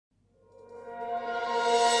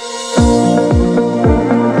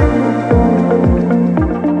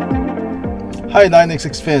Hi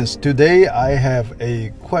 9xx fans, today I have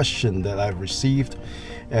a question that I've received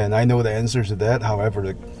and I know the answer to that.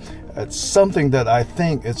 However, it's something that I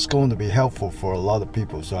think it's going to be helpful for a lot of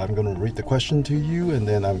people. So I'm going to read the question to you and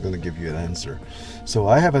then I'm going to give you an answer. So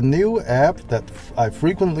I have a new app that I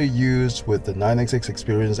frequently use with the 9xx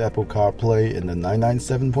Experience Apple CarPlay in the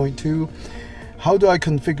 997.2. How do I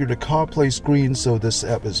configure the CarPlay screen so this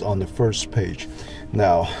app is on the first page?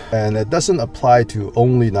 Now, and it doesn't apply to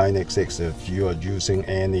only 9xx. If you are using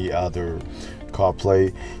any other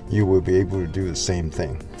CarPlay, you will be able to do the same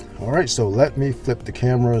thing. Alright, so let me flip the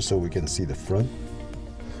camera so we can see the front.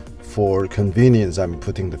 For convenience, I'm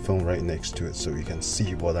putting the phone right next to it so you can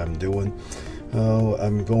see what I'm doing.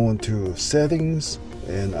 I'm going to settings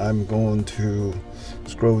and I'm going to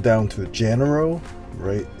scroll down to general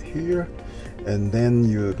right here. And then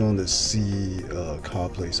you're going to see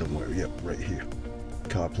CarPlay somewhere. Yep, right here.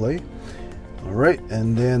 CarPlay. Alright,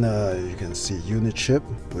 and then you can see unit chip,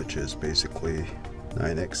 which is basically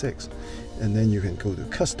 9xx. And then you can go to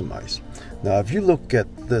customize. Now, if you look at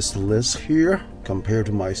this list here, compared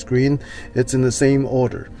to my screen, it's in the same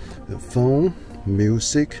order. The phone,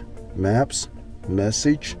 music, maps,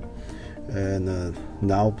 message, and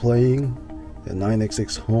now playing, and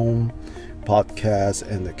 9xx home, podcast,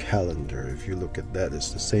 and the calendar. If you look at that, it's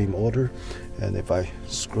the same order. And if I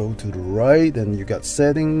scroll to the right, and you got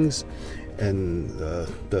settings and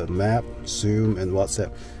the map, zoom, and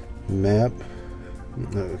WhatsApp. Map,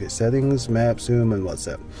 okay, settings, map, zoom, and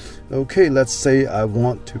WhatsApp. Okay, let's say I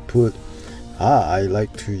want to put I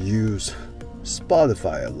like to use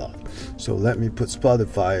Spotify a lot, so let me put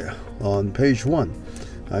Spotify on page 1.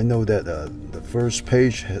 I know that the first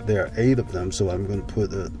page, there are 8 of them, so I'm going to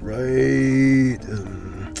put it right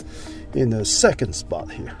in the second spot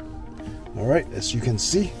here. Alright, as you can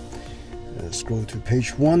see, scroll to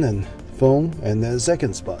page 1 and phone, and then the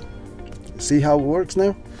second spot. See how it works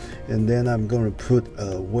now? And then I'm going to put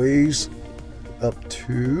ways up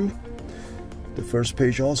to the first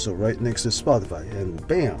page also, right next to Spotify, and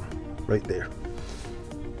bam, right there.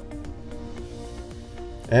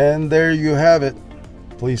 And there you have it.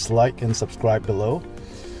 Please like and subscribe below.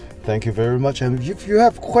 Thank you very much. And if you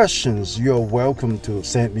have questions, you're welcome to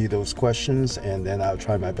send me those questions, and then I'll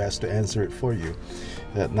try my best to answer it for you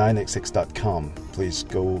at 9xx.com. Please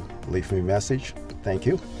go leave me a message. Thank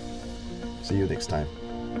you. See you next time.